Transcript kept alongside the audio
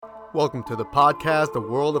Welcome to the podcast, The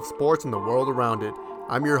World of Sports and the World Around It.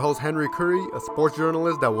 I'm your host, Henry Curry, a sports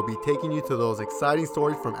journalist that will be taking you to those exciting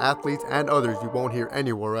stories from athletes and others you won't hear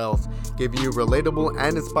anywhere else, giving you relatable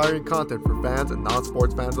and inspiring content for fans and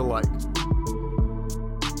non-sports fans alike.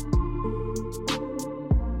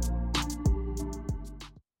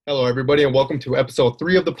 Hello, everybody, and welcome to episode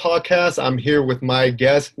 3 of the podcast. I'm here with my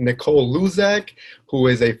guest, Nicole Luszczak, who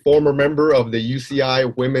is a former member of the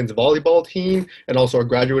UCI women's volleyball team and also a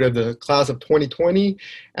graduate of the class of 2020.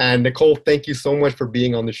 And Nicole, thank you so much for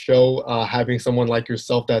being on the show, having someone like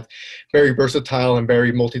yourself that's very versatile and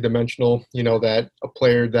very multidimensional, that a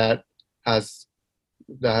player that has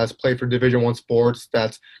played for Division I sports,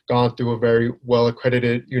 that's gone through a very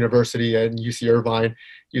well-accredited university at UC Irvine.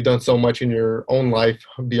 You've done so much in your own life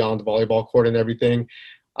beyond the volleyball court and everything.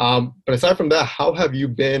 But aside from that, how have you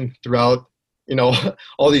been throughout,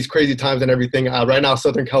 all these crazy times and everything? Right now,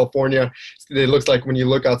 Southern California, it looks like when you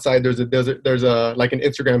look outside, there's a like an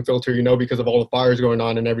Instagram filter, because of all the fires going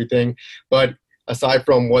on and everything. But aside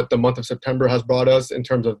from what the month of September has brought us in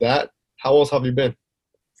terms of that, how else have you been?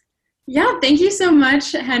 Yeah, thank you so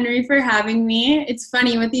much, Henry, for having me. It's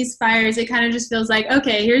funny, with these fires, it kind of just feels like,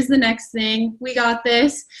 okay, here's the next thing. We got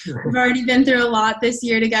this. We've already been through a lot this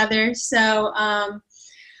year together. So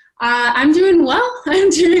I'm doing well. I'm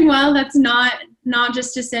doing well. That's not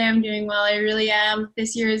just to say I'm doing well. I really am.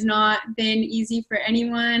 This year has not been easy for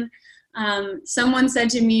anyone. Someone said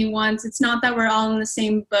to me once, it's not that we're all in the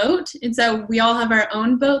same boat. It's that we all have our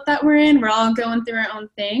own boat that we're in. We're all going through our own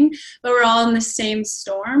thing, but we're all in the same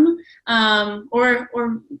storm. Or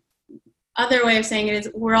other way of saying it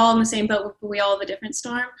is we're all in the same boat, but we all have a different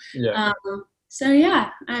storm. Yeah. So yeah,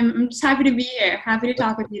 I'm just happy to be here. Happy to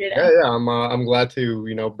talk with you today. Yeah. I'm glad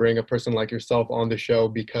to, bring a person like yourself on the show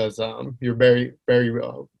because you're very, very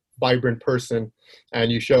vibrant person,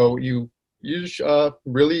 and you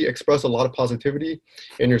really express a lot of positivity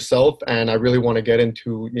in yourself. And I really want to get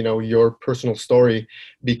into, your personal story,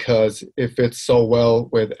 because it fits so well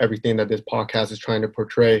with everything that this podcast is trying to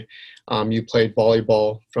portray. You played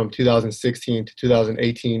volleyball from 2016 to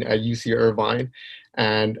 2018 at UC Irvine.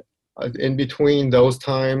 And in between those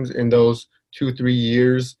times, in those 2-3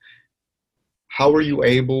 years, how were you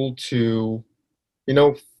able to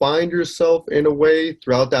find yourself in a way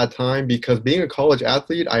throughout that time? Because being a college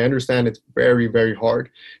athlete, I understand it's very, very hard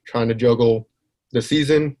trying to juggle the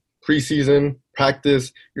season, preseason,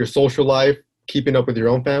 practice, your social life, keeping up with your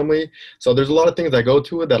own family. So there's a lot of things that go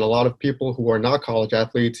to it that a lot of people who are not college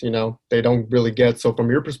athletes, they don't really get. So from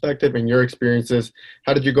your perspective and your experiences,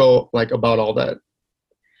 how did you go about all that?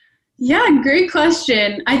 Yeah, great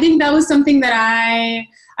question. I think that was something that I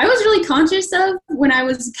was really conscious of when I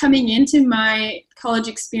was coming into my college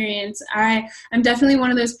experience. I'm definitely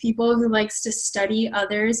one of those people who likes to study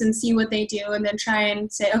others and see what they do and then try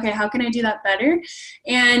and say, okay, how can I do that better?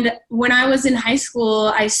 And when I was in high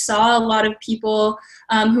school, I saw a lot of people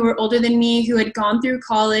who were older than me, who had gone through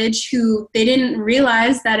college, who they didn't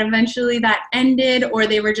realize that eventually that ended, or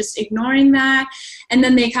they were just ignoring that. And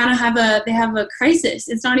then they kind of have a crisis.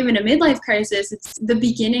 It's not even a midlife crisis. It's the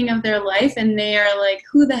beginning of their life. And they are like,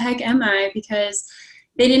 who the heck am I? Because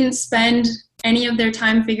they didn't spend any of their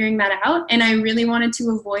time figuring that out. And I really wanted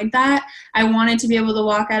to avoid that. I wanted to be able to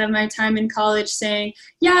walk out of my time in college saying,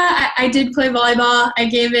 yeah, I did play volleyball. I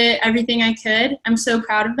gave it everything I could. I'm so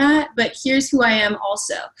proud of that. But here's who I am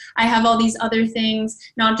also. I have all these other things,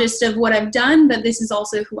 not just of what I've done, but this is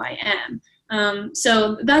also who I am.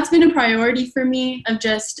 So that's been a priority for me, of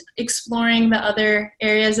just exploring the other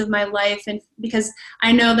areas of my life, and because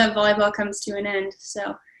I know that volleyball comes to an end.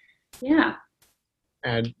 So, yeah.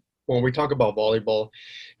 And when we talk about volleyball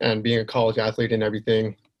and being a college athlete and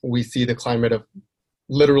everything, we see the climate of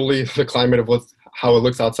how it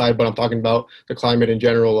looks outside, but I'm talking about the climate in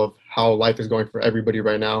general of how life is going for everybody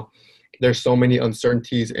right now. There's so many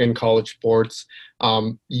uncertainties in college sports.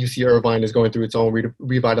 UC Irvine is going through its own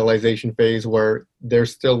revitalization phase, where they're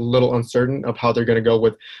still a little uncertain of how they're going to go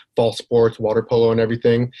with fall sports, water polo, and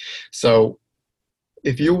everything. So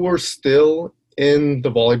if you were still in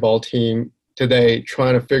the volleyball team today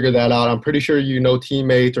trying to figure that out, I'm pretty sure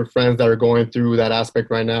teammates or friends that are going through that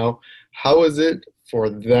aspect right now. How is it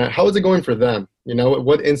for them? How is it going for them?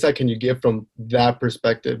 What insight can you give from that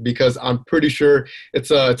perspective? Because I'm pretty sure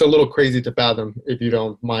it's a little crazy to fathom, if you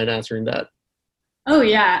don't mind answering that. Oh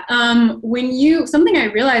yeah. Something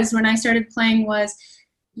I realized when I started playing was,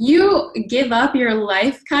 you give up your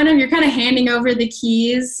life you're kind of handing over the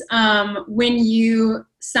keys when you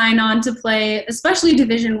sign on to play, especially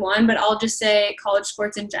Division I, but I'll just say college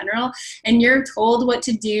sports in general, and you're told what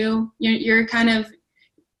to do. You're kind of,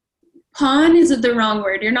 pawn is the wrong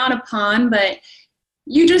word. You're not a pawn, but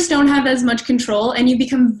you just don't have as much control, and you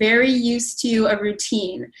become very used to a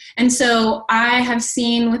routine. And so I have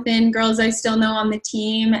seen within girls I still know on the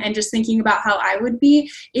team, and just thinking about how I would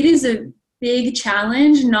be, it is a big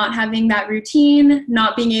challenge not having that routine,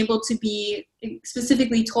 not being able to be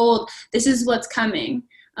specifically told this is what's coming.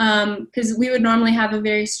 Because we would normally have a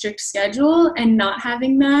very strict schedule, and not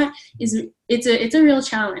having that it's a real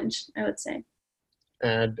challenge, I would say.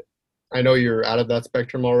 And I know you're out of that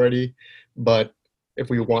spectrum already, but if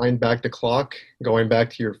we wind back the clock, going back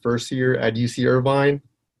to your first year at UC Irvine,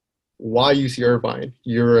 why UC Irvine?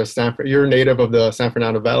 You're a native of the San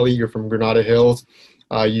Fernando Valley. You're from Granada Hills.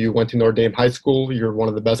 You went to Notre Dame High School. You're one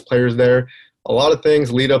of the best players there. A lot of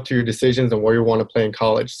things lead up to your decisions on where you want to play in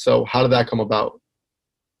college. So how did that come about?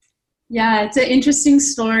 Yeah, it's an interesting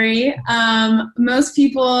story. Most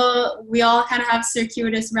people, we all kind of have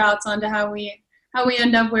circuitous routes onto how we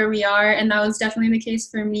end up where we are, and that was definitely the case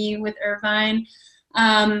for me with Irvine.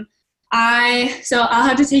 So I'll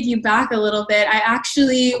have to take you back a little bit. I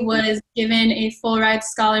actually was given a full ride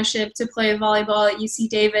scholarship to play volleyball at UC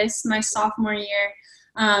Davis my sophomore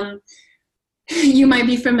year. You might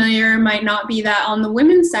be familiar, might not be, that on the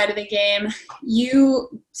women's side of the game,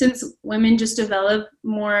 since women just develop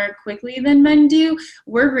more quickly than men do,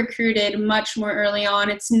 we're recruited much more early on.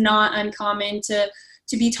 It's not uncommon to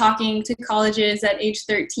be talking to colleges at age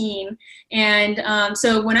 13. And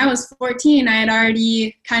so when I was 14, I had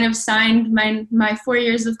already kind of signed my 4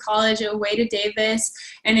 years of college away to Davis,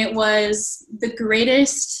 and it was the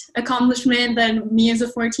greatest accomplishment that me as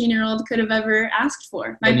a 14-year-old could have ever asked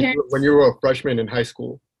for. When you were a freshman in high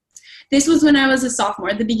school? This was when I was a sophomore,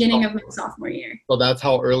 at the beginning of my sophomore year. So that's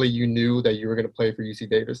how early you knew that you were going to play for UC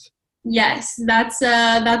Davis? Yes, that's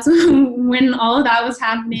when all of that was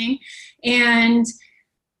happening. And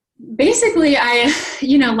basically,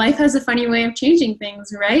 life has a funny way of changing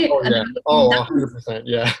things, right? Oh, yeah. 100%,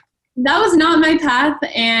 yeah. That was not my path,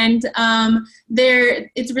 and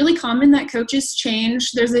it's really common that coaches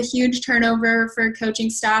change. There's a huge turnover for coaching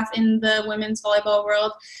staff in the women's volleyball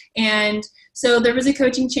world, and so there was a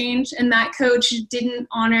coaching change, and that coach didn't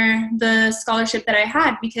honor the scholarship that I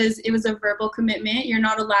had because it was a verbal commitment. You're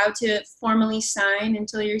not allowed to formally sign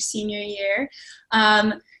until your senior year.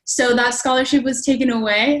 So that scholarship was taken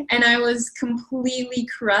away, and I was completely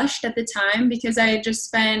crushed at the time because I had just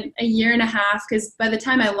spent a year and a half, because by the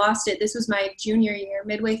time I lost it, this was my junior year,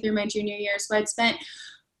 midway through my junior year. So I'd spent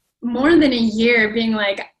more than a year being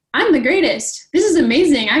like, I'm the greatest. This is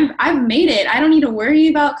amazing. I've made it. I don't need to worry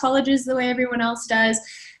about colleges the way everyone else does.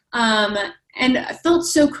 And I felt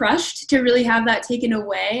so crushed to really have that taken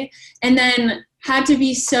away. And then had to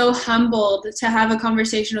be so humbled to have a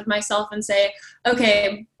conversation with myself and say,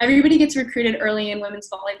 okay, everybody gets recruited early in women's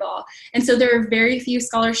volleyball. And so there are very few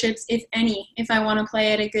scholarships, if any, if I want to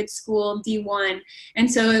play at a good school, D1.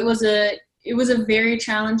 And so it was a very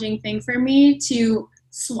challenging thing for me to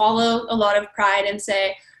swallow a lot of pride and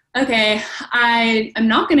say, okay, I'm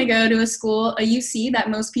not going to go to a school, a UC that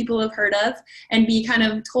most people have heard of, and be kind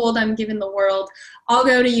of told I'm given the world. I'll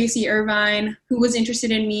go to UC Irvine, who was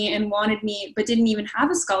interested in me and wanted me, but didn't even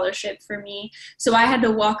have a scholarship for me. So I had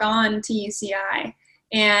to walk on to UCI.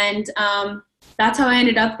 And that's how I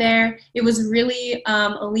ended up there. It was really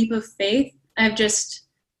a leap of faith. I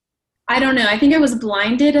don't know. I think I was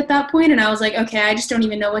blinded at that point, and I was like, okay, I just don't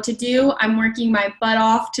even know what to do. I'm working my butt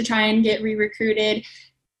off to try and get re-recruited.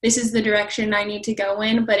 This is the direction I need to go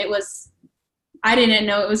in, but I didn't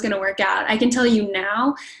know it was going to work out. I can tell you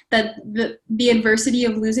now that the adversity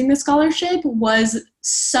of losing the scholarship was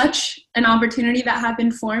such an opportunity that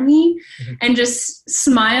happened for me, and just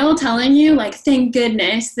smile telling you, like, thank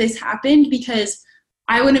goodness this happened, because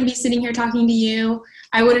I wouldn't be sitting here talking to you.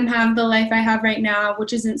 I wouldn't have the life I have right now,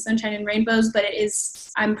 which isn't sunshine and rainbows, but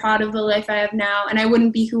I'm proud of the life I have now, and I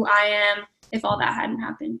wouldn't be who I am if all that hadn't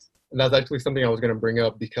happened. And that's actually something I was going to bring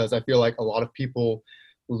up, because I feel like a lot of people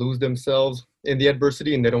lose themselves in the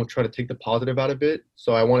adversity and they don't try to take the positive out of it.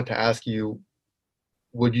 So I wanted to ask you,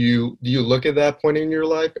 do you look at that point in your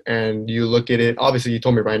life, and do you look at it, obviously you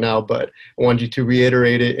told me right now, but I wanted you to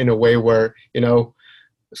reiterate it in a way where,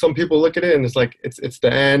 some people look at it and it's like, it's the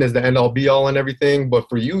end all be all and everything. But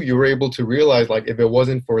for you, you were able to realize, like, if it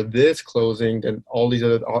wasn't for this closing, then all these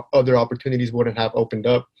other opportunities wouldn't have opened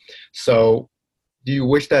up. So do you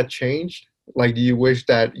wish that changed? Like, do you wish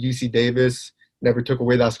that UC Davis never took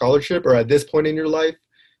away that scholarship? Or at this point in your life,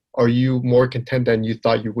 are you more content than you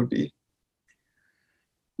thought you would be?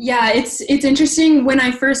 Yeah, it's interesting. When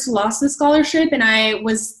I first lost the scholarship and I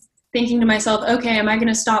was thinking to myself, okay, am I going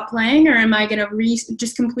to stop playing, or am I going to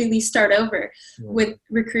just completely start over with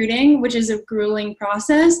recruiting, which is a grueling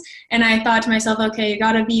process? And I thought to myself, okay, you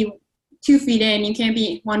got to be 2 feet in. You can't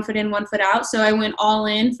be 1 foot in, 1 foot out. So I went all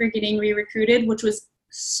in for getting re-recruited, which was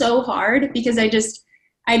so hard because I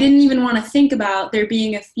didn't even want to think about there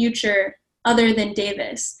being a future other than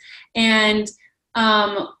Davis. And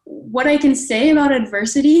what I can say about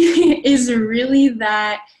adversity is really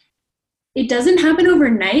that it doesn't happen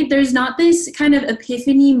overnight. There's not this kind of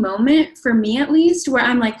epiphany moment, for me at least, where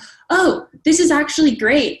I'm like, oh, this is actually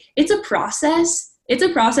great. It's a process. It's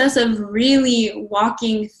a process of really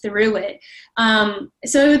walking through it.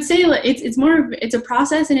 So I would say it's a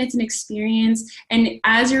process and it's an experience. And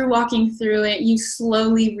as you're walking through it, you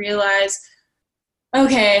slowly realize,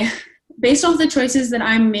 okay, based off the choices that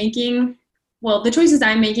I'm making, well, the choices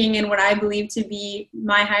I'm making and what I believe to be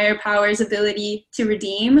my higher power's ability to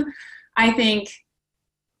redeem, I think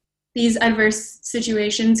these adverse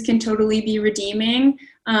situations can totally be redeeming.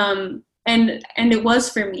 And it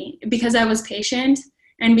was for me because I was patient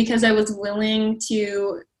and because I was willing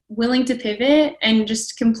to pivot and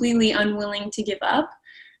just completely unwilling to give up.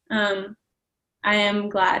 I am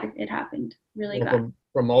glad it happened. Really glad.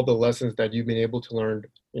 From all the lessons that you've been able to learn,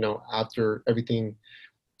 after everything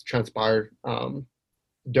transpired,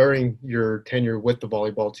 during your tenure with the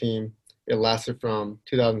volleyball team, it lasted from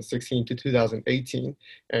 2016 to 2018,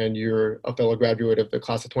 and you're a fellow graduate of the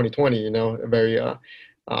class of 2020, a very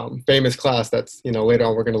famous class that's, later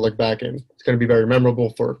on we're going to look back and it's going to be very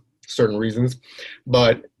memorable for certain reasons.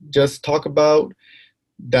 But just talk about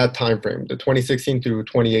that time frame, the 2016 through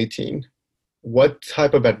 2018. What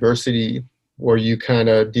type of adversity were you kind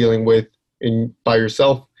of dealing with by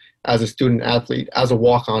yourself as a student athlete, as a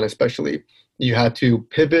walk-on especially? You had to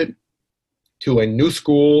pivot to a new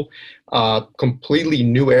school, completely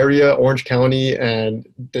new area. Orange County and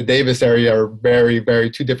the Davis area are very,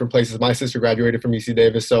 very two different places. My sister graduated from UC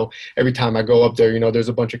Davis, so every time I go up there, there's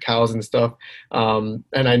a bunch of cows and stuff. And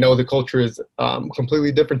I know the culture is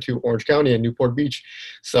completely different to Orange County and Newport Beach.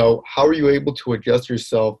 So how are you able to adjust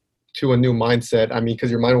yourself to a new mindset? I mean,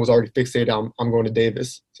 because your mind was already fixated on, I'm going to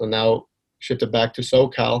Davis. So now shifted back to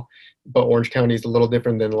SoCal, but Orange County is a little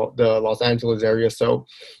different than the Los Angeles area. So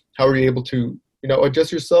how are you able to,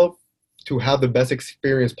 adjust yourself to have the best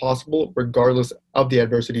experience possible, regardless of the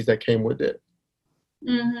adversities that came with it?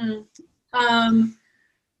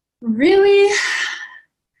 Really,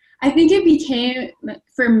 I think it became,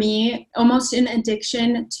 for me, almost an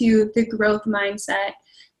addiction to the growth mindset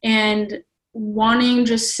and wanting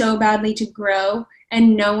just so badly to grow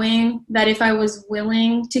and knowing that if I was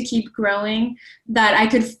willing to keep growing, that I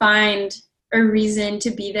could find a reason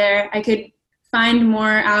to be there. I could find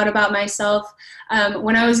more out about myself.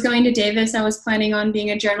 When I was going to Davis, I was planning on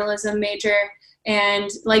being a journalism major. And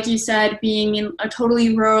like you said, being in a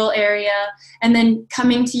totally rural area and then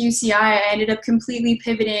coming to UCI, I ended up completely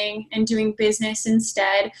pivoting and doing business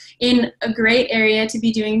instead in a great area to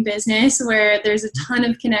be doing business where there's a ton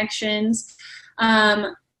of connections.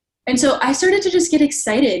 And so I started to just get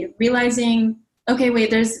excited, realizing, okay, wait,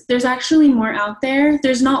 there's actually more out there.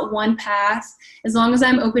 There's not one path. As long as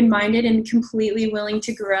I'm open-minded and completely willing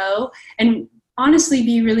to grow and honestly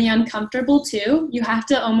be really uncomfortable too. You have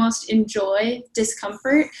to almost enjoy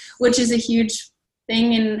discomfort, which is a huge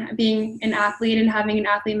thing in being an athlete and having an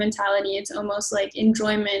athlete mentality. It's almost like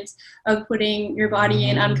enjoyment of putting your body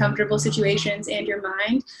in uncomfortable situations and your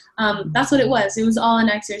mind. That's what it was. It was all an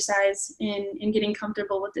exercise in getting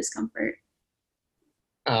comfortable with discomfort.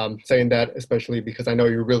 Saying that, especially because I know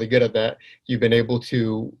you're really good at that, you've been able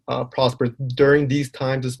to prosper during these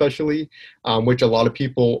times, especially, which a lot of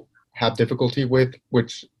people have difficulty with,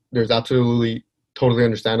 which there's absolutely totally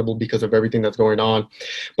understandable because of everything that's going on.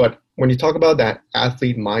 But when you talk about that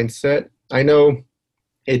athlete mindset, I know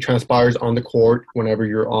it transpires on the court whenever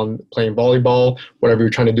you're on playing volleyball, whatever you're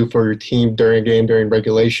trying to do for your team during a game, during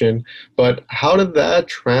regulation. But how did that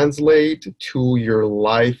translate to your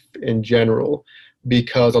life in general?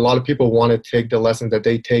 Because a lot of people want to take the lessons that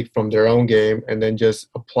they take from their own game and then just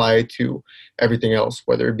apply it to everything else,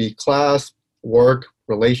 whether it be class, work,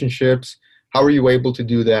 relationships. How are you able to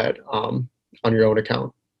do that on your own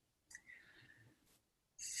account?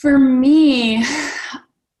 For me,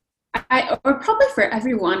 or probably for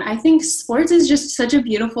everyone, I think sports is just such a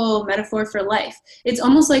beautiful metaphor for life. It's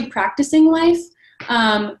almost like practicing life.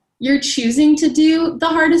 You're choosing to do the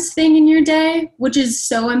hardest thing in your day, which is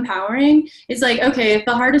so empowering. It's like, okay, if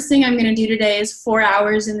the hardest thing I'm going to do today is 4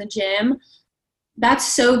 hours in the gym, that's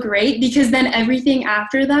so great because then everything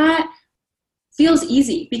after that feels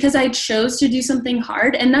easy because I chose to do something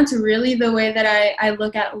hard. And that's really the way that I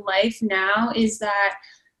look at life now, is that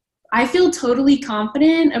I feel totally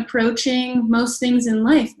confident approaching most things in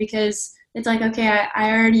life because it's like, okay,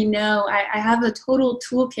 I already know. I have a total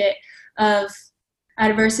toolkit of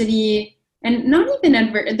adversity, and not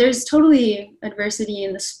even there's totally adversity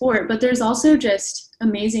in the sport, but there's also just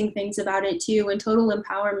amazing things about it too, and total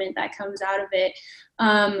empowerment that comes out of it,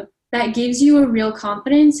 that gives you a real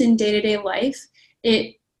confidence in day-to-day life.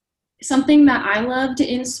 Something that I loved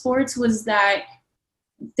in sports was that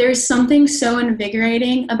there's something so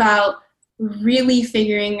invigorating about really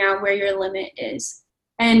figuring out where your limit is.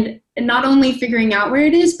 And not only figuring out where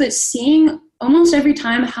it is, but seeing almost every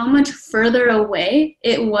time how much further away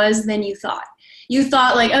it was than you thought. You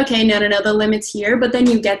thought like, okay, no, the limit's here. But then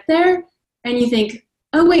you get there and you think,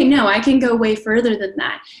 oh, wait, no, I can go way further than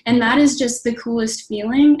that. And that is just the coolest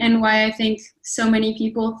feeling. And why I think so many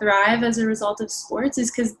people thrive as a result of sports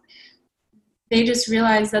is because they just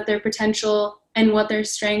realize that their potential and what their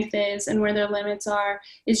strength is and where their limits are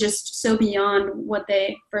is just so beyond what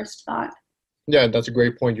they first thought. Yeah, that's a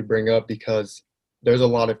great point you bring up, because there's a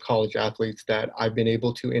lot of college athletes that I've been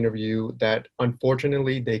able to interview that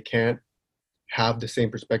unfortunately they can't have the same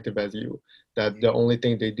perspective as you, that the only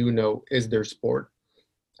thing they do know is their sport.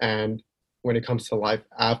 And when it comes to life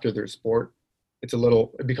after their sport, it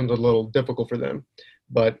becomes a little difficult for them.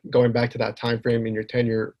 But going back to that time frame in your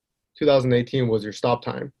tenure, 2018 was your stop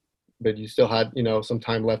time, but you still had, some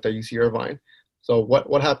time left at UC Irvine. So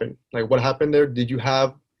what happened? Like, what happened there? Did you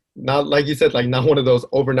have, not like you said, like not one of those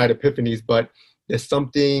overnight epiphanies, but did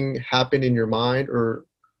something happen in your mind or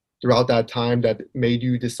throughout that time that made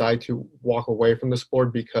you decide to walk away from the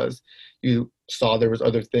sport because you saw there was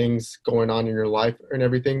other things going on in your life and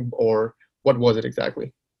everything? Or what was it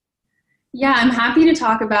exactly? Yeah, I'm happy to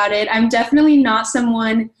talk about it. I'm definitely not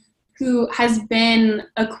someone who has been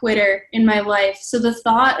a quitter in my life. So the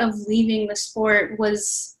thought of leaving the sport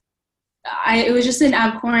was just an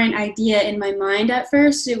abhorrent idea in my mind at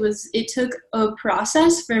first. It took a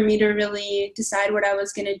process for me to really decide what I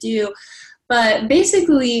was going to do. But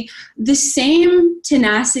basically, the same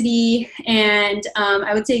tenacity and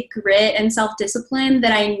I would say grit and self-discipline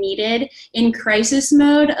that I needed in crisis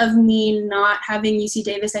mode of me not having UC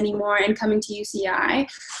Davis anymore and coming to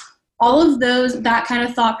UCI, all of that kind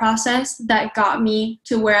of thought process that got me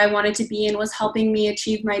to where I wanted to be and was helping me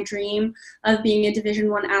achieve my dream of being a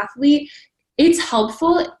Division I athlete, it's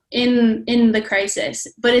helpful in the crisis,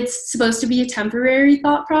 but it's supposed to be a temporary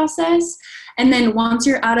thought process. And then once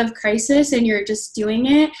you're out of crisis and you're just doing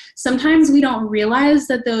it, sometimes we don't realize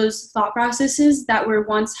that those thought processes that were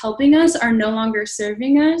once helping us are no longer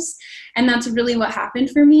serving us. And that's really what happened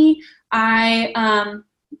for me.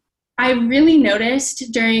 I really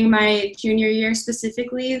noticed during my junior year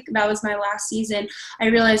specifically, that was my last season, I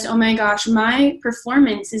realized, oh my gosh, my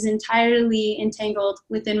performance is entirely entangled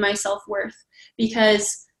within my self-worth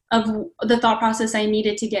because of the thought process I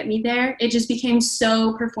needed to get me there. It just became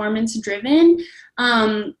so performance driven.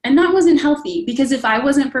 And that wasn't healthy, because if I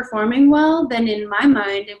wasn't performing well, then in my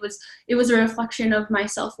mind, it was a reflection of my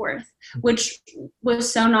self-worth, which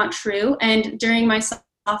was so not true. And during my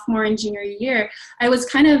sophomore and junior year, I was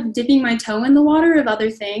kind of dipping my toe in the water of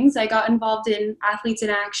other things. I got involved in Athletes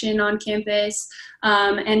in Action on campus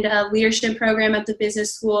and a leadership program at the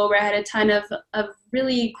business school where I had a ton of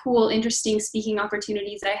really cool, interesting speaking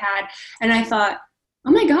opportunities I had. And I thought,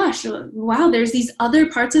 oh my gosh, wow, there's these other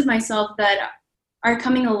parts of myself that are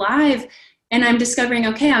coming alive. And I'm discovering,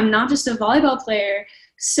 okay, I'm not just a volleyball player.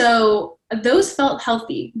 So those felt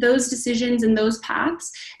healthy, those decisions and those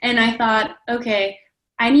paths. And I thought, okay,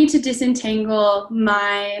 I need to disentangle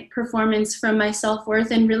my performance from my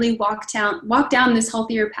self-worth and really walk down this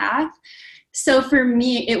healthier path. So for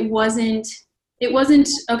me, it wasn't,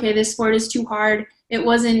 okay, this sport is too hard. It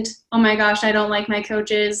wasn't, oh my gosh, I don't like my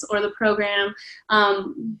coaches or the program.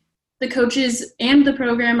 The coaches and the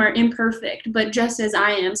program are imperfect, but just as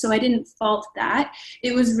I am. So I didn't fault that.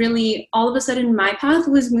 It was really, all of a sudden, my path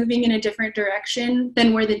was moving in a different direction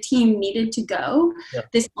than where the team needed to go. Yeah.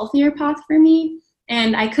 This healthier path for me.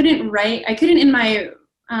 And I couldn't in my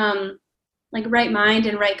right mind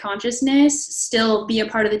and right consciousness still be a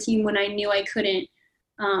part of the team when I knew I couldn't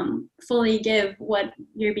fully give what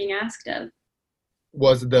you're being asked of.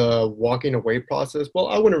 Was the walking away process, well,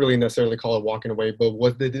 I wouldn't really necessarily call it walking away, but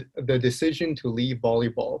was the decision to leave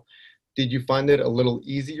volleyball, did you find it a little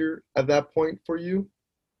easier at that point for you?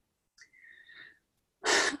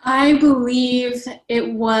 I believe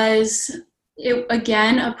it was,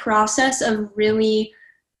 again, a process of really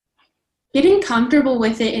getting comfortable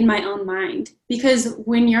with it in my own mind, because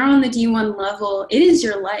when you're on the D1 level, it is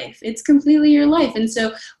your life. It's completely your life. And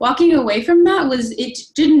so walking away from that it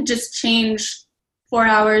didn't just change 4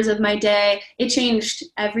 hours of my day. It changed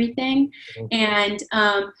everything. Mm-hmm.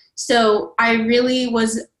 And so I really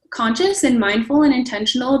was conscious and mindful and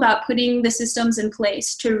intentional about putting the systems in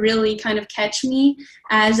place to really kind of catch me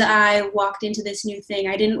as I walked into this new thing.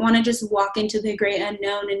 I didn't want to just walk into the great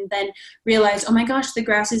unknown and then realize, oh my gosh, the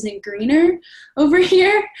grass isn't greener over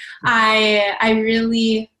here. I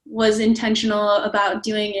really was intentional about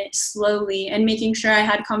doing it slowly and making sure I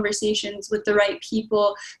had conversations with the right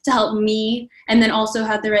people to help me, and then also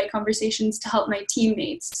had the right conversations to help my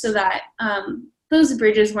teammates, so that those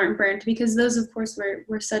bridges weren't burned, because those, of course,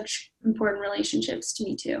 were such important relationships to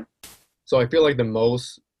me too. So I feel like the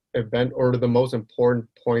most important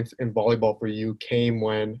points in volleyball for you came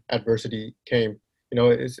when adversity came.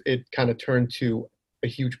 It kind of turned to a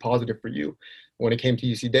huge positive for you. When it came to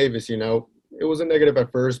UC Davis, it was a negative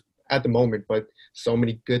at first at the moment, but so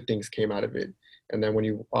many good things came out of it. And then when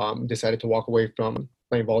you decided to walk away from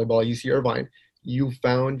playing volleyball at UC Irvine, you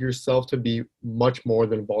found yourself to be much more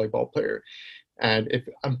than a volleyball player. And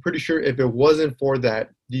I'm pretty sure if it wasn't for that,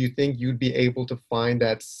 do you think you'd be able to find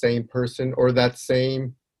that same person or that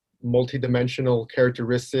same multidimensional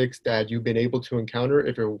characteristics that you've been able to encounter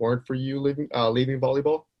if it weren't for you leaving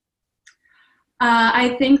volleyball?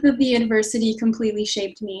 I think that the adversity completely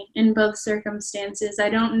shaped me in both circumstances. I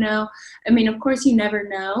don't know. I mean, of course, you never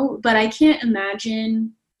know, but I can't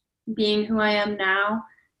imagine being who I am now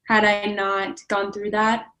had I not gone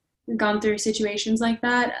through situations like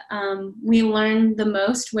that. We learn the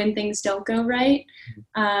most when things don't go right.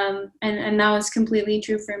 And that was completely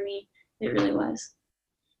true for me. It really was.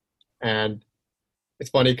 And it's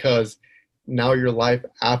funny because now your life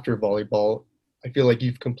after volleyball, I feel like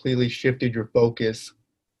you've completely shifted your focus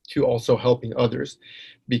to also helping others,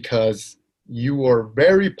 because you are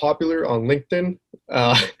very popular on LinkedIn.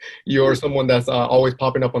 You're someone that's always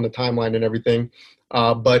popping up on the timeline and everything.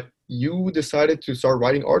 But you decided to start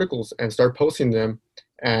writing articles and start posting them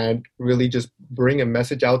and really just bring a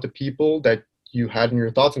message out to people that you had in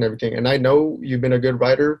your thoughts and everything. And I know you've been a good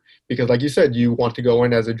writer because, like you said, you want to go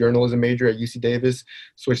in as a journalism major at UC Davis,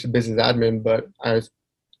 switch to business admin. But as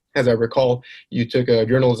I recall, you took a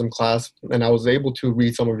journalism class, and I was able to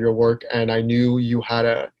read some of your work, and I knew you had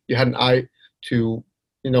an eye to,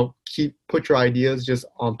 put your ideas just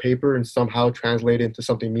on paper and somehow translate it into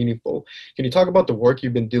something meaningful. Can you talk about the work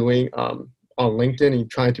you've been doing on LinkedIn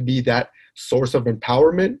and trying to be that source of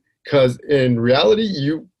empowerment? Because in reality,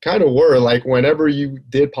 you kind of were. Like, whenever you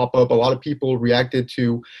did pop up, a lot of people reacted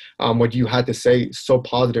to what you had to say so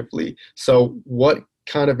positively. So what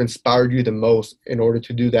kind of inspired you the most in order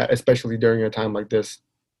to do that, especially during a time like this?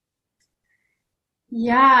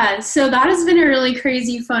 Yeah, so that has been a really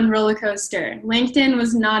crazy, fun roller coaster. LinkedIn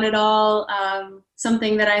was not at all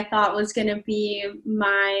something that I thought was going to be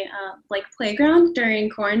my playground during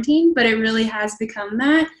quarantine, but it really has become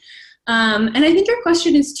that. And I think your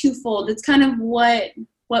question is twofold. It's kind of what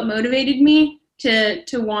motivated me to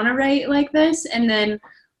want to write like this, and then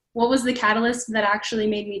what was the catalyst that actually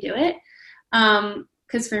made me do it?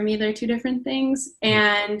 Because for me, they're two different things.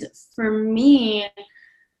 And for me,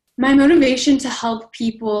 my motivation to help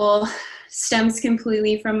people stems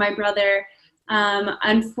completely from my brother.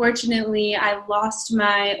 Unfortunately, I lost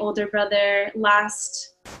my older brother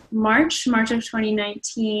last March of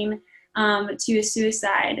 2019, to a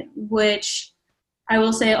suicide, which I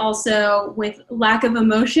will say also with lack of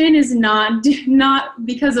emotion is not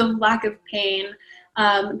because of lack of pain.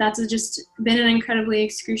 That's just been an incredibly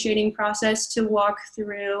excruciating process to walk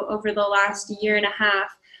through over the last year and a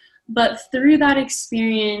half. But through that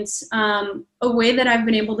experience, a way that I've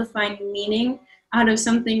been able to find meaning out of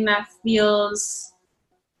something that feels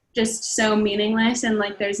just so meaningless and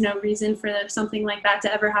like there's no reason for something like that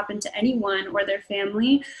to ever happen to anyone or their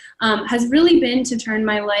family, has really been to turn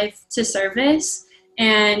my life to service.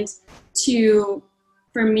 And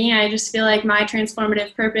for me, I just feel like my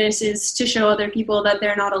transformative purpose is to show other people that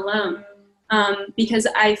they're not alone, because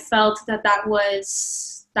I felt that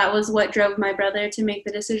was what drove my brother to make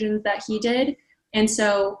the decisions that he did. And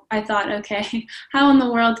so I thought, okay, how in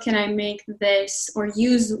the world can I make this or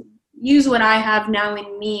use what I have now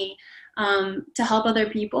in me to help other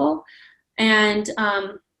people? And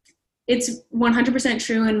it's 100%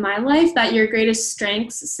 true in my life that your greatest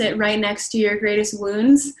strengths sit right next to your greatest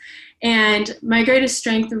wounds. And my greatest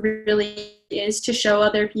strength really is to show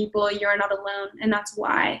other people you're not alone, and that's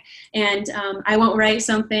why. And I won't write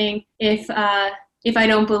something if I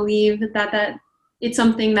don't believe that it's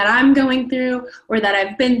something that I'm going through or that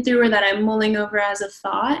I've been through or that I'm mulling over as a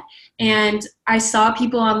thought. And I saw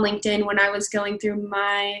people on LinkedIn when I was going through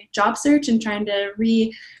my job search and trying to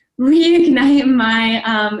reignite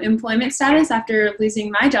my employment status after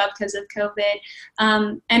losing my job because of COVID.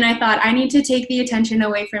 And I thought, I need to take the attention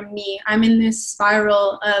away from me. I'm in this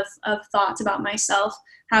spiral of thoughts about myself.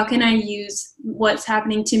 How can I use what's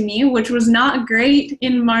happening to me, which was not great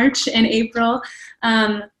in March and April,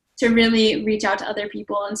 to really reach out to other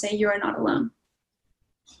people and say, you are not alone.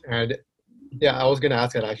 And yeah, I was going to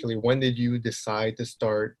ask that actually. When did you decide to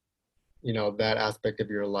start, that aspect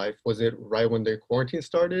of your life? Was it right when the quarantine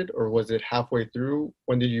started, or was it halfway through?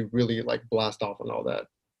 When did you really like blast off on all that?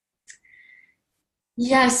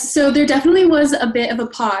 Yes, so there definitely was a bit of a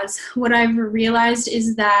pause. What I've realized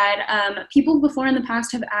is that people before in the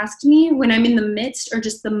past have asked me when I'm in the midst or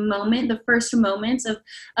just the first moments of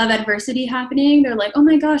adversity happening, they're like, oh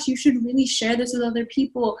my gosh, you should really share this with other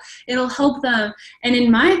people. It'll help them. And in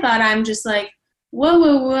my thought, I'm just like, whoa,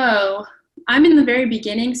 whoa, whoa. I'm in the very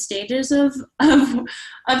beginning stages of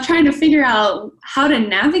trying to figure out how to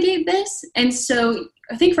navigate this. And so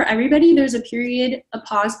I think for everybody, there's a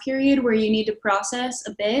pause period where you need to process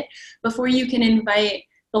a bit before you can invite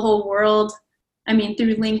the whole world,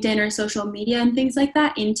 through LinkedIn or social media and things like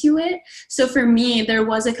that, into it. So for me, there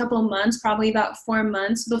was a couple months, probably about 4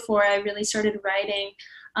 months before I really started writing.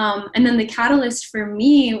 And then the catalyst for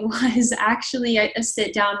me was actually a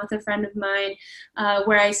sit down with a friend of mine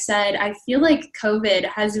where I said, I feel like COVID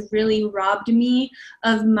has really robbed me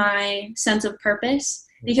of my sense of purpose,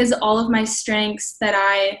 because all of my strengths that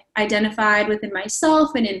I identified within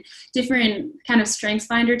myself and in different kind of strengths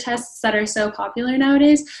finder tests that are so popular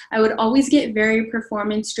nowadays, I would always get very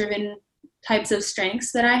performance driven types of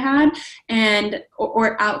strengths that I had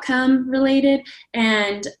or outcome related.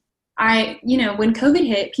 And when COVID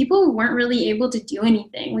hit, people weren't really able to do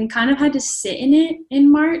anything. We kind of had to sit in it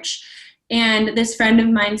in March. And this friend of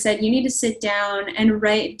mine said, you need to sit down and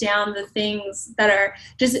write down the things that are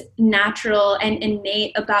just natural and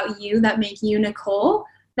innate about you that make you Nicole,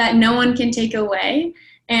 that no one can take away.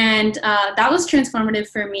 And that was transformative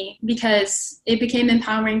for me, because it became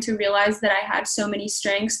empowering to realize that I had so many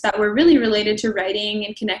strengths that were really related to writing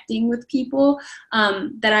and connecting with people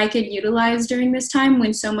that I could utilize during this time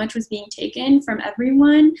when so much was being taken from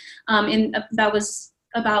everyone. And that was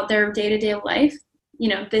about their day-to-day life.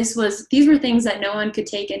 These were things that no one could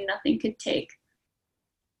take and nothing could take.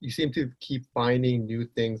 You seem to keep finding new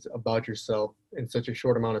things about yourself in such a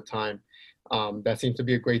short amount of time. That seems to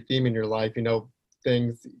be a great theme in your life.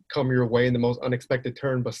 Things come your way in the most unexpected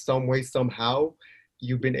turn, but some way, somehow,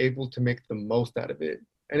 you've been able to make the most out of it.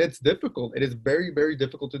 And it's difficult. It is very, very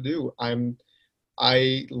difficult to do.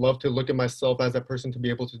 I love to look at myself as a person to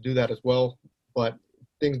be able to do that as well. But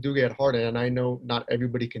things do get hard, and I know not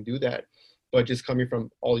everybody can do that. But just coming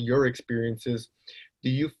from all your experiences,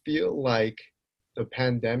 do you feel like the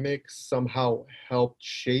pandemic somehow helped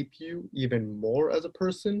shape you even more as a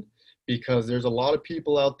person? Because there's a lot of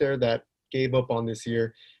people out there that gave up on this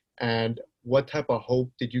year. And what type of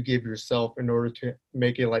hope did you give yourself in order to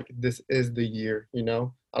make it like, this is the year? I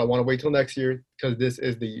don't want to wait till next year, because this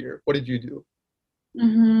is the year. What did you do?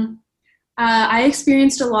 Mm-hmm. I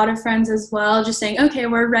experienced a lot of friends as well just saying, okay,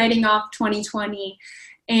 we're writing off 2020.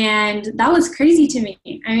 And that was crazy to me.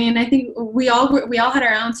 I think we all had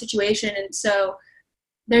our own situation. And so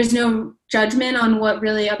there's no judgment on what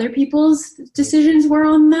really other people's decisions were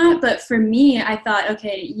on that. But for me, I thought,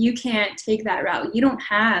 okay, you can't take that route. You don't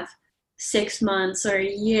have 6 months or a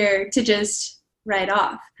year to just write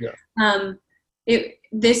off. Yeah.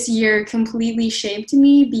 This year completely shaped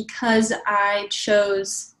me, because I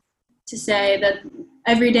chose to say that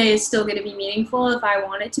every day is still going to be meaningful if I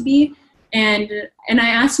want it to be. And I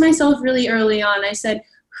asked myself really early on, I said,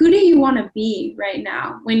 who do you want to be right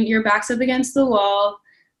now when your back's up against the wall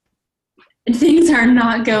and things are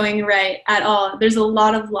not going right at all? There's a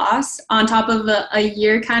lot of loss on top of a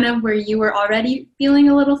year kind of where you were already feeling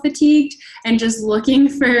a little fatigued and just looking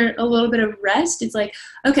for a little bit of rest. It's like,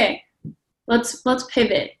 okay, let's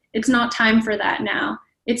pivot. It's not time for that now.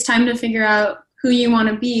 It's time to figure out who you want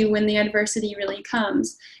to be when the adversity really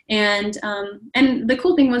comes. And the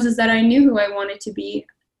cool thing was that I knew who I wanted to be.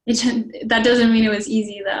 That doesn't mean it was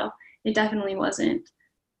easy, though. It definitely wasn't.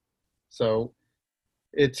 So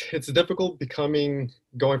it's difficult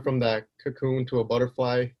going from that cocoon to a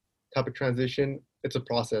butterfly type of transition. It's a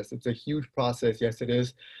process. It's a huge process. Yes, it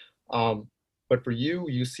is. But for you,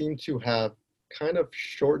 you seem to have kind of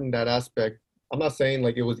shortened that aspect. I'm not saying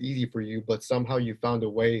like it was easy for you, but somehow you found a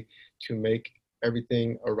way to make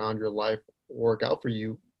everything around your life work out for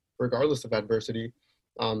you, regardless of adversity.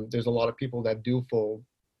 There's a lot of people that do fold.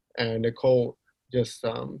 And Nicole, just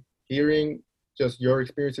hearing just your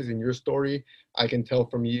experiences and your story, I can tell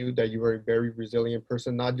from you that you are a very resilient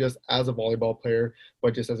person, not just as a volleyball player,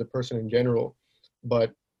 but just as a person in general.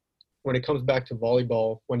 But when it comes back to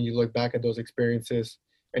volleyball, when you look back at those experiences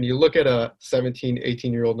and you look at a 17,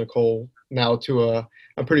 18-year-old Nicole now to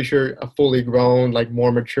I'm pretty sure a fully grown, like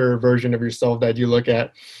more mature version of yourself that you look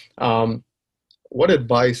at, what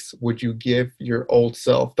advice would you give your old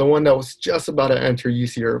self, the one that was just about to enter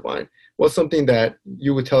UC Irvine? What's something that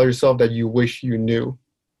you would tell yourself that you wish you knew?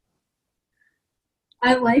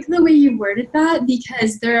 I like the way you worded that,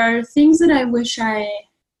 because there are things that I wish I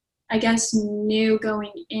guess knew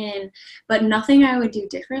going in, but nothing I would do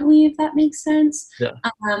differently, if that makes sense. Yeah.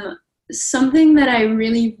 Something that I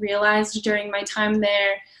really realized during my time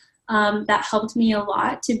there, that helped me a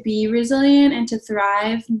lot to be resilient and to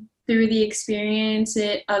thrive through the experience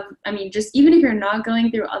just even if you're not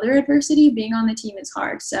going through other adversity, being on the team is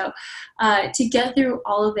hard. So to get through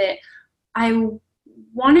all of it, I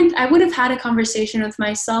would have had a conversation with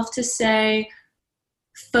myself to say,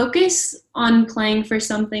 focus on playing for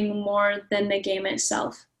something more than the game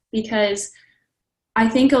itself, because I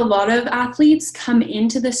think a lot of athletes come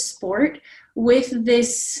into the sport with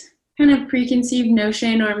this kind of preconceived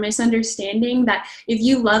notion or misunderstanding that if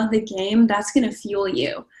you love the game, that's going to fuel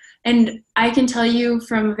you. And I can tell you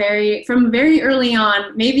from very early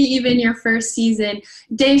on, maybe even your first season,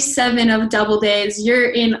 day 7 of double days,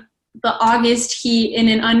 you're in the August heat in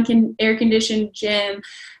an air-conditioned gym,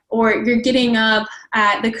 or you're getting up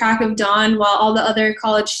at the crack of dawn while all the other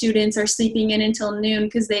college students are sleeping in until noon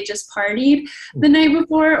because they just partied the night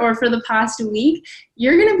before or for the past week.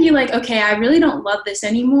 You're going to be like, okay, I really don't love this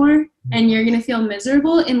anymore. And you're going to feel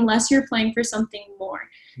miserable unless you're playing for something more.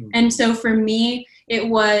 And so for me, it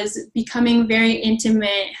was becoming very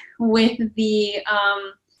intimate with the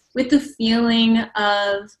feeling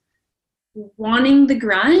of wanting the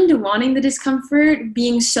grind, wanting the discomfort,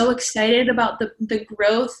 being so excited about the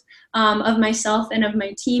growth of myself and of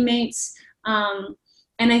my teammates. And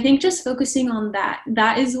I think just focusing on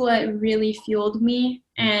that is what really fueled me.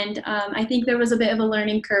 And I think there was a bit of a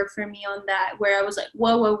learning curve for me on that, where I was like,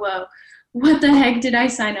 whoa, what the heck did I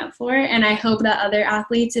sign up for? And I hope that other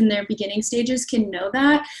athletes in their beginning stages can know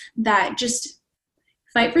that just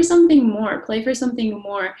fight for something more, play for something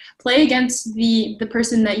more, play against the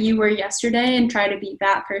person that you were yesterday and try to beat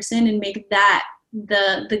that person and make that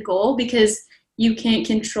the goal, because you can't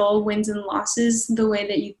control wins and losses the way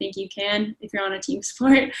that you think you can if you're on a team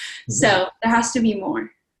sport. Mm-hmm. So there has to be more.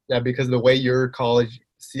 Yeah, because the way your college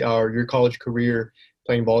career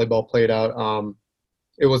playing volleyball played out,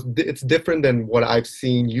 it's different than what I've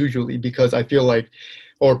seen usually, because I feel like,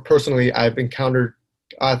 or personally, I've encountered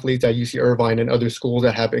athletes at UC Irvine and other schools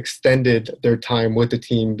that have extended their time with the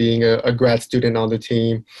team, being a grad student on the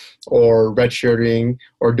team or redshirting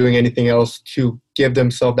or doing anything else to give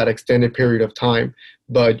themselves that extended period of time.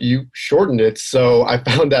 But you shortened it. So I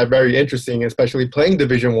found that very interesting, especially playing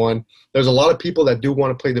Division I. There's a lot of people that do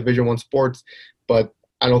want to play Division I sports, but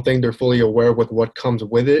I don't think they're fully aware with what comes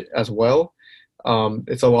with it as well.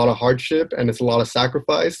 It's a lot of hardship and it's a lot of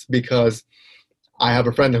sacrifice, because I have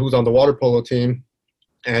a friend who's on the water polo team,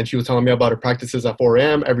 and she was telling me about her practices at 4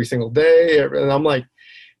 a.m. every single day. And I'm like,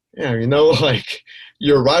 yeah, like,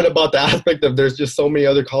 you're right about the aspect of there's just so many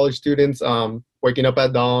other college students waking up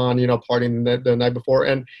at dawn, partying the night before.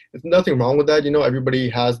 And there's nothing wrong with that. Everybody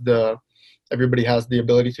has the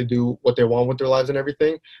ability to do what they want with their lives and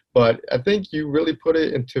everything. But I think you really put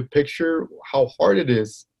it into picture how hard it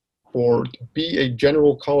is to be a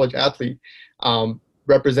general college athlete,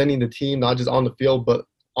 representing the team, not just on the field, but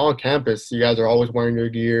on campus. You guys are always wearing your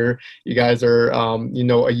gear. You guys are,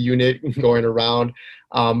 a unit going around.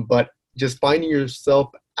 But just finding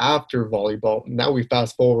yourself after volleyball. Now we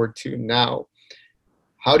fast forward to now.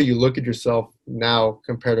 How do you look at yourself now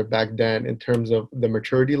compared to back then in terms of the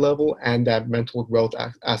maturity level and that mental growth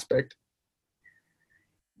aspect?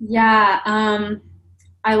 Yeah,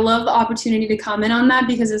 I love the opportunity to comment on that,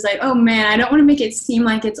 because it's like, oh man, I don't want to make it seem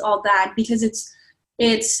like it's all bad, because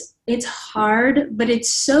it's hard, but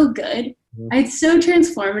it's so good. Mm-hmm. It's so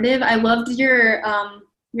transformative. I loved your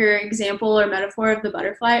example or metaphor of the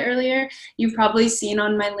butterfly earlier. You've probably seen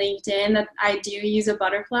on my LinkedIn that I do use a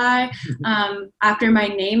butterfly after my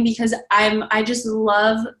name, because I just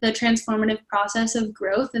love the transformative process of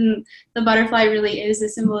growth, and the butterfly really is the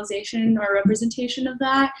symbolization or representation of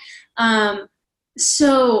that.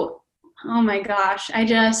 So, oh my gosh,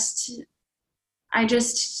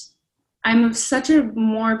 I'm such a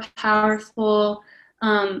more powerful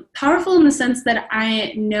in the sense that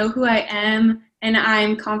I know who I am and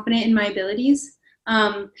I'm confident in my abilities.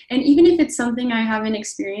 And even if it's something I haven't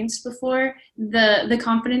experienced before, the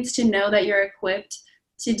confidence to know that you're equipped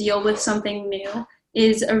to deal with something new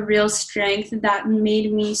is a real strength that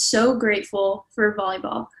made me so grateful for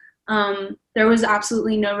volleyball. There was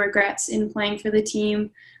absolutely no regrets in playing for the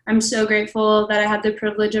team. I'm so grateful that I had the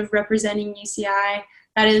privilege of representing UCI.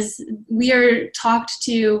 We are talked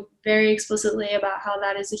to very explicitly about how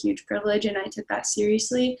that is a huge privilege, and I took that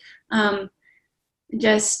seriously.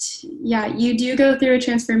 You do go through a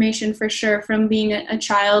transformation for sure, from being a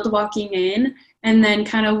child walking in and then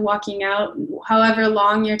kind of walking out, however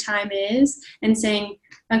long your time is, and saying,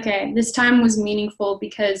 okay, this time was meaningful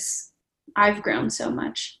because I've grown so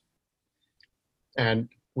much. And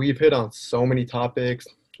we've hit on so many topics.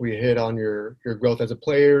 We hit on your growth as a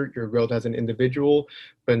player, your growth as an individual.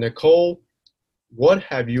 But Nicole, what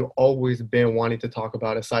have you always been wanting to talk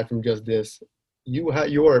about aside from just this? You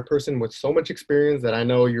are a person with so much experience that I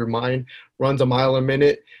know your mind runs a mile a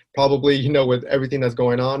minute, probably, with everything that's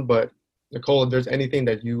going on. But Nicole, if there's anything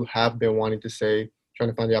that you have been wanting to say, trying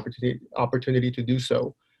to find the opportunity to do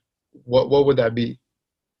so, what would that be?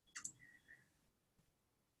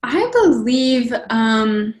 I believe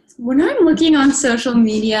when I'm looking on social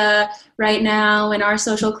media right now and our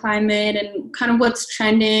social climate and kind of what's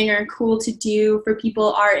trending or cool to do for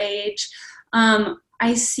people our age,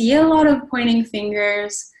 I see a lot of pointing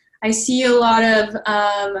fingers. I see a lot of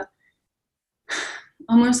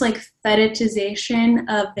almost like fetishization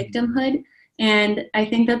of victimhood. And I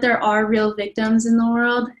think that there are real victims in the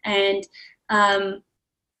world. And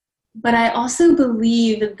but I also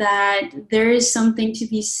believe that there is something to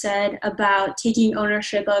be said about taking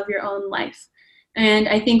ownership of your own life. And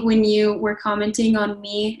I think when you were commenting on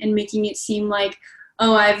me and making it seem like,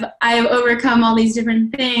 oh, I've overcome all these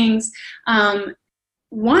different things,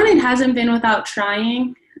 one, it hasn't been without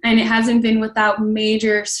trying, and it hasn't been without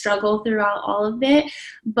major struggle throughout all of it.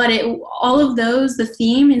 But all of those, the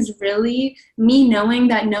theme is really me knowing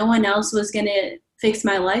that no one else was going to fix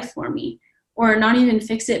my life for me, or not even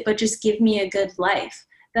fix it, but just give me a good life.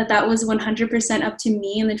 That was 100% up to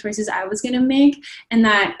me and the choices I was going to make, and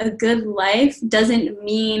that a good life doesn't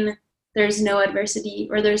mean there's no adversity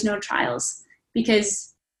or there's no trials, because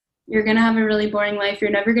you're going to have a really boring life.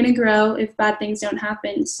 You're never going to grow if bad things don't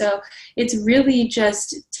happen. So it's really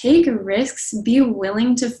just take risks, be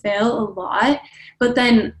willing to fail a lot, but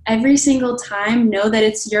then every single time know that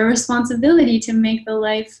it's your responsibility to make the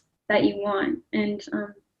life that you want. And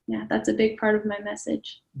that's a big part of my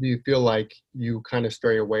message. Do you feel like you kind of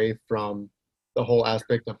stray away from the whole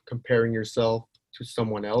aspect of comparing yourself to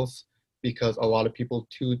someone else? Because a lot of people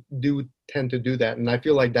do tend to do that. And I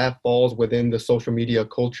feel like that falls within the social media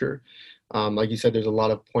culture. Like you said, there's a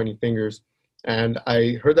lot of pointing fingers. And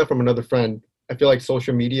I heard that from another friend. I feel like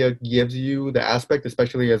social media gives you the aspect,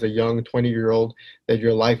 especially as a young 20-year-old, that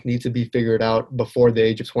your life needs to be figured out before the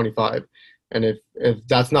age of 25. And if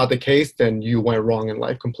that's not the case, then you went wrong in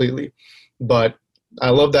life completely. But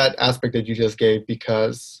I love that aspect that you just gave,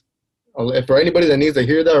 because if for anybody that needs to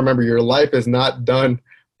hear that, remember, your life is not done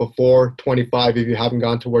before 25 if you haven't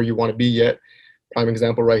gone to where you want to be yet. Prime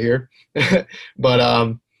example right here.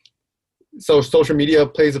 But so social media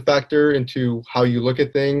plays a factor into how you look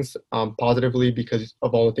at things positively, because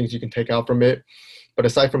of all the things you can take out from it. But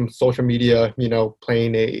aside from social media,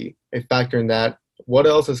 playing a factor in that, what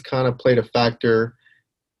else has kind of played a factor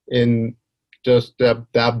in just that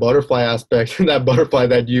butterfly aspect, that butterfly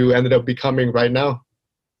that you ended up becoming right now?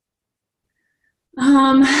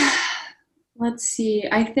 Let's see.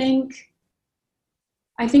 I think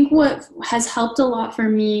what has helped a lot for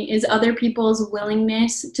me is other people's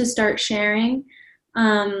willingness to start sharing.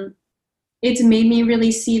 It's made me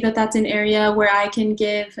really see that that's an area where I can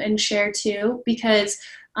give and share too, because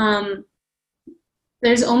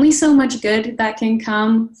there's only so much good that can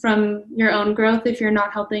come from your own growth if you're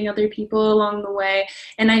not helping other people along the way.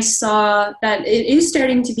 And I saw that it is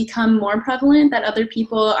starting to become more prevalent, that other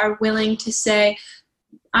people are willing to say,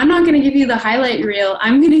 I'm not going to give you the highlight reel.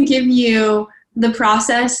 I'm going to give you the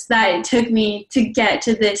process that it took me to get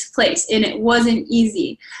to this place. And it wasn't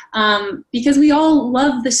easy, because we all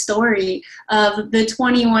love the story of the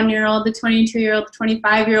 21-year-old, the 22-year-old, the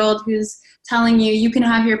 25-year-old who's telling you, you can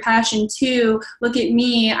have your passion too. Look at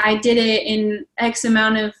me. I did it in X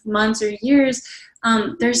amount of months or years.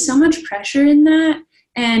 There's so much pressure in that.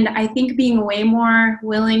 And I think being way more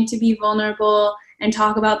willing to be vulnerable and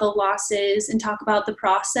talk about the losses and talk about the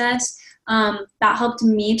process, that helped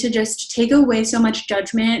me to just take away so much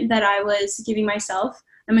judgment that I was giving myself.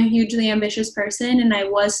 I'm a hugely ambitious person, and I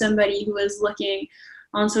was somebody who was looking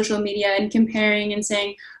on social media and comparing and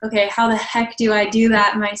saying, okay, how the heck do I do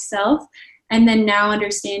that myself? And then now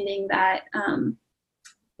understanding that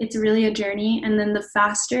it's really a journey. And then the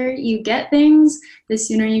faster you get things, the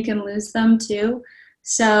sooner you can lose them too.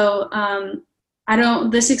 So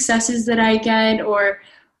the successes that I get or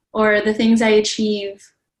the things I achieve,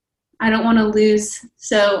 I don't want to lose.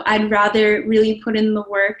 So I'd rather really put in the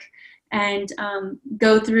work and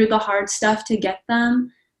go through the hard stuff to get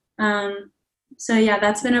them. So yeah,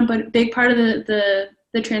 that's been a big part of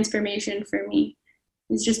the transformation for me,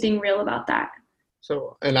 is just being real about that.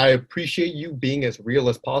 So, and I appreciate you being as real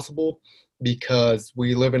as possible, because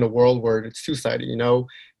we live in a world where it's two-sided, you know,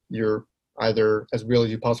 you're either as real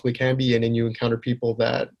as you possibly can be, and then you encounter people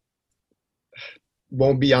that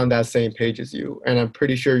won't be on that same page as you. And I'm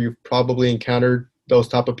pretty sure you've probably encountered those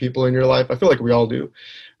type of people in your life. I feel like we all do.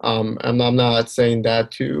 And I'm not saying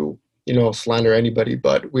that to, you know, slander anybody,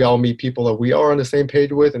 but we all meet people that we are on the same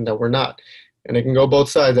page with and that we're not. And it can go both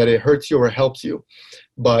sides, that it hurts you or helps you.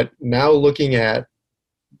 But now looking at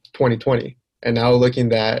 2020, and now looking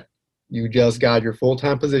that you just got your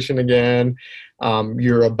full-time position again,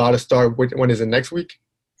 you're about to start, when is it, next week?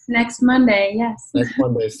 Next Monday, yes. Next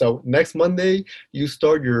Monday. So next Monday, you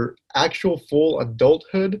start your actual full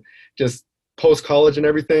adulthood, just post-college and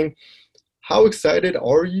everything. How excited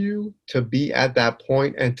are you to be at that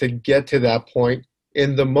point and to get to that point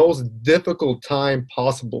in the most difficult time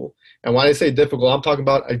possible? And when I say difficult, I'm talking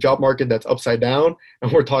about a job market that's upside down,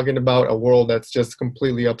 and we're talking about a world that's just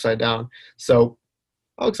completely upside down. So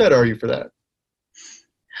how excited are you for that?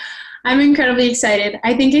 I'm incredibly excited.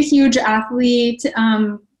 I think a huge athlete,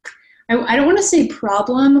 I don't want to say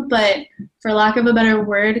problem, but for lack of a better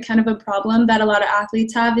word, kind of a problem that a lot of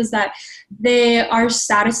athletes have is that they are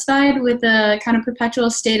satisfied with a kind of perpetual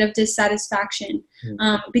state of dissatisfaction,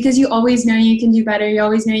 because you always know you can do better. You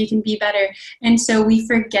always know you can be better. And so we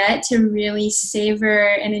forget to really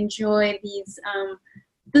savor and enjoy these,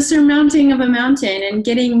 the surmounting of a mountain and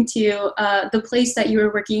getting to the place that you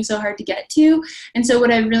were working so hard to get to. And so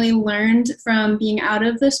what I've really learned from being out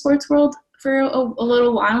of the sports world for a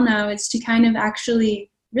little while now is to kind of actually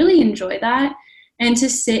really enjoy that, and to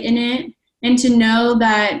sit in it, and to know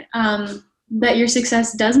that that your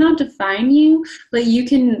success does not define you, but you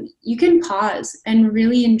can pause and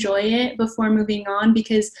really enjoy it before moving on,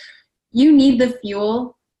 because you need the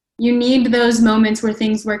fuel. You need those moments where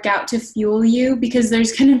things work out to fuel you, because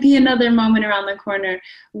there's going to be another moment around the corner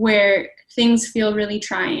where things feel really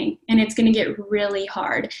trying and it's going to get really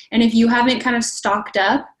hard. And if you haven't kind of stocked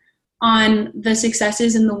up on the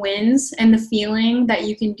successes and the wins and the feeling that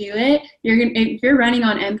you can do it, you're running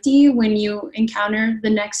on empty when you encounter the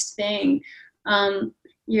next thing.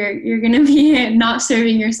 You're going to be not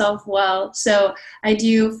serving yourself well. So I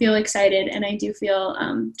do feel excited, and I do feel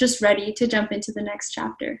just ready to jump into the next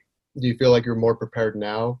chapter. Do you feel like you're more prepared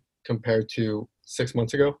now compared to 6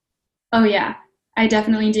 months ago? Oh yeah, I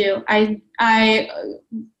definitely do.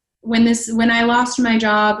 When I lost my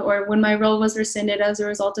job, or when my role was rescinded as a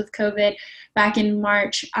result of COVID back in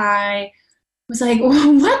March, I was like,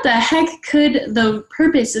 what the heck could the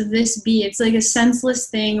purpose of this be? It's like a senseless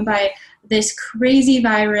thing by this crazy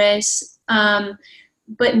virus.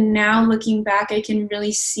 But now looking back, I can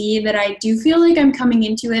really see that I do feel like I'm coming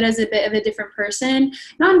into it as a bit of a different person.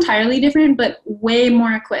 Not entirely different, but way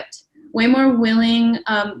more equipped, way more willing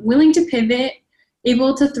to pivot,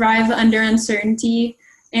 able to thrive under uncertainty,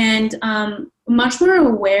 and much more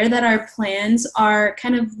aware that our plans are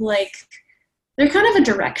kind of like, they're kind of a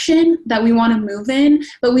direction that we want to move in,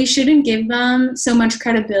 but we shouldn't give them so much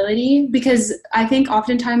credibility, because I think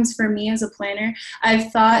oftentimes for me as a planner,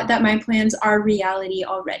 I've thought that my plans are reality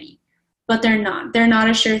already, but they're not. They're not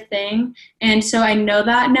a sure thing. And so I know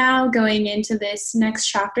that now going into this next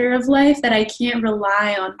chapter of life, that I can't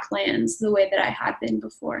rely on plans the way that I had been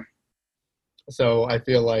before. So I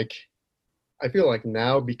feel like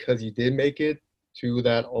now, because you did make it to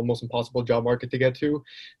that almost impossible job market to get to,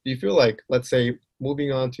 do you feel like, let's say,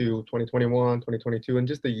 moving on to 2021, 2022, and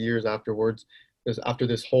just the years afterwards, after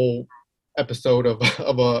this whole episode of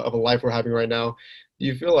a life we're having right now, do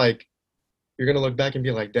you feel like you're going to look back and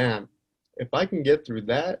be like, damn, if I can get through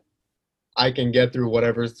that, I can get through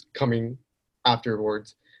whatever's coming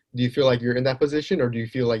afterwards? Do you feel like you're in that position, or do you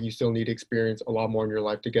feel like you still need to experience a lot more in your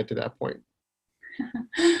life to get to that point?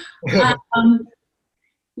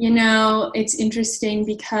 It's interesting,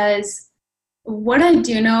 because what I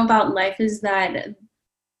do know about life is that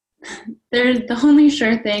the only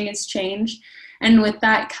sure thing is change, and with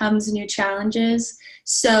that comes new challenges.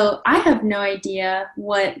 So I have no idea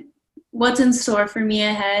what's in store for me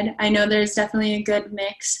ahead. I know there's definitely a good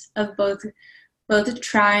mix of both both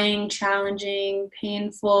trying, challenging,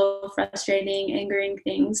 painful, frustrating, angering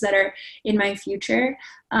things that are in my future.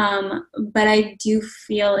 But I do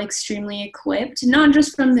feel extremely equipped, not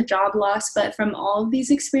just from the job loss, but from all of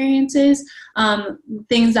these experiences,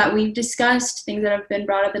 things that we've discussed, things that have been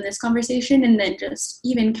brought up in this conversation, and then just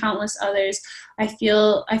even countless others. I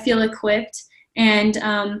feel equipped. And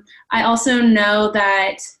I also know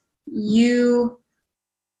that you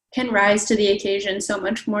can rise to the occasion so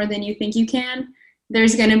much more than you think you can.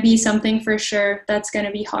 There's going to be something for sure that's going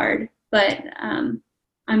to be hard, but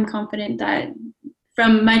I'm confident that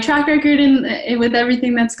from my track record and with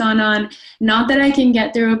everything that's gone on, not that I can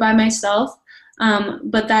get through it by myself,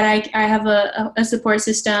 but that I have a support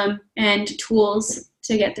system and tools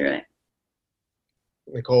to get through it.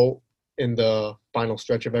 Nicole, in the final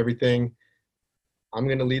stretch of everything, I'm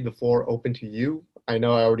going to leave the floor open to you. I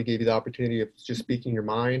know I already gave you the opportunity of just speaking your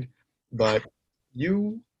mind, but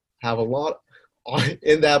you have a lot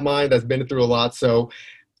in that mind that's been through a lot. So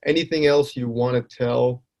anything else you want to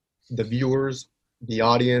tell the viewers, the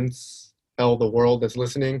audience, tell the world that's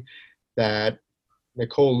listening that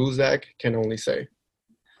Nicole Luszczak can only say?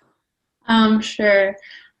 Sure.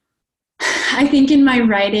 I think in my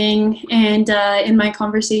writing and in my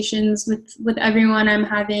conversations with everyone I'm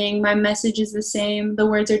having, my message is the same. The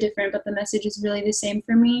words are different, but the message is really the same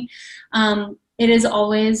for me. It is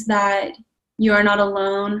always that you are not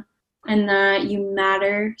alone and that you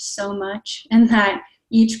matter so much and that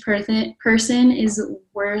each person is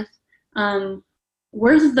worth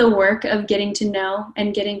the work of getting to know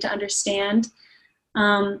and getting to understand.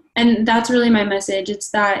 And that's really my message. It's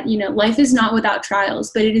that, life is not without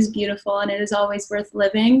trials, but it is beautiful and it is always worth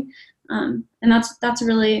living. And that's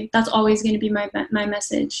always going to be my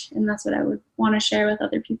message. And that's what I would want to share with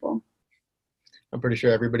other people. I'm pretty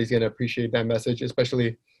sure everybody's going to appreciate that message,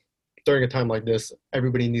 especially during a time like this.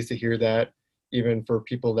 Everybody needs to hear that, even for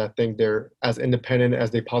people that think they're as independent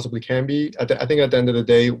as they possibly can be. I think at the end of the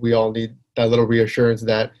day, we all need that little reassurance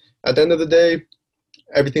that at the end of the day,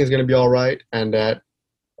 everything's going to be all right, and that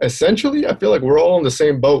essentially I feel like we're all in the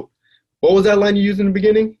same boat. What was that line you used in the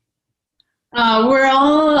beginning? We're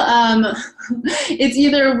all it's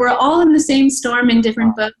either we're all in the same storm in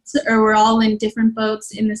different boats, or we're all in different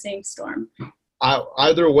boats in the same storm.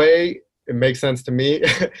 Either way, it makes sense to me,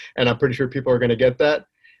 and I'm pretty sure people are going to get that.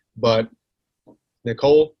 But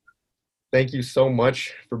Nicole, thank you so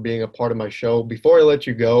much for being a part of my show. Before I let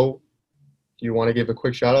you go, do you want to give a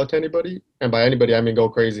quick shout out to anybody? And by anybody, I mean go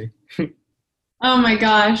crazy. Oh my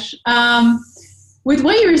gosh. With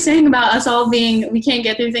what you were saying about us all we can't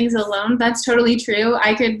get through things alone, that's totally true.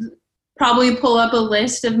 I could probably pull up a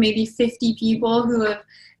list of maybe 50 people who have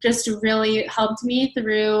just really helped me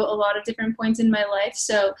through a lot of different points in my life.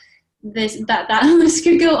 So that list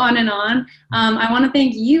could go on and on. I want to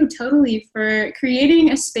thank you totally for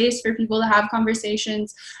creating a space for people to have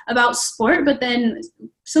conversations about sport, but then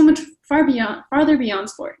so much farther beyond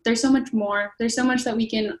sport. There's so much more. There's so much that we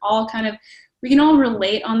can all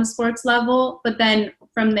relate on the sports level, but then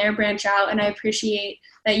from there branch out. And I appreciate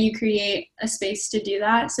that you create a space to do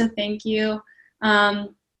that. So thank you.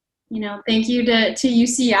 Thank you to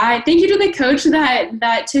UCI. Thank you to the coach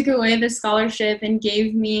that took away the scholarship and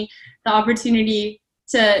gave me the opportunity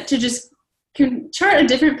to just chart a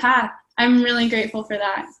different path. I'm really grateful for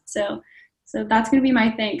that. So that's going to be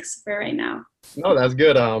my thanks for right now. No, that's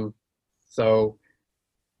good. So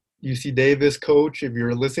UC Davis coach, if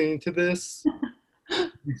you're listening to this,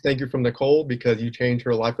 thank you from Nicole, because you changed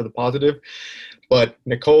her life for the positive. But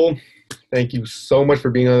Nicole, thank you so much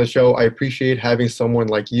for being on the show. I appreciate having someone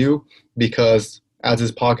like you, because as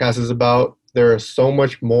this podcast is about, there is so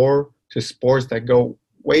much more to sports that go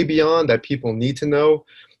way beyond that people need to know.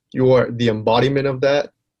 You are the embodiment of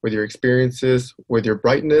that, with your experiences, with your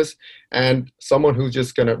brightness, and someone who's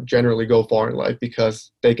just going to generally go far in life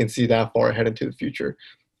because they can see that far ahead into the future.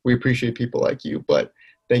 We appreciate people like you. But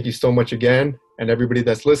thank you so much again. And everybody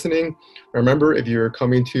that's listening, remember, if you're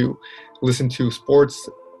coming to listen to sports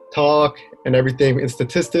talk and everything in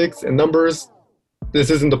statistics and numbers, this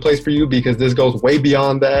isn't the place for you, because this goes way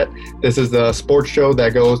beyond that. This is a sports show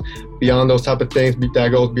that goes beyond those type of things, that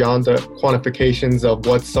goes beyond the quantifications of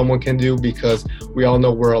what someone can do, because we all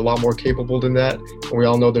know we're a lot more capable than that. And we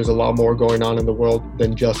all know there's a lot more going on in the world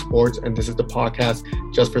than just sports. And this is the podcast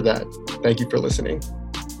just for that. Thank you for listening.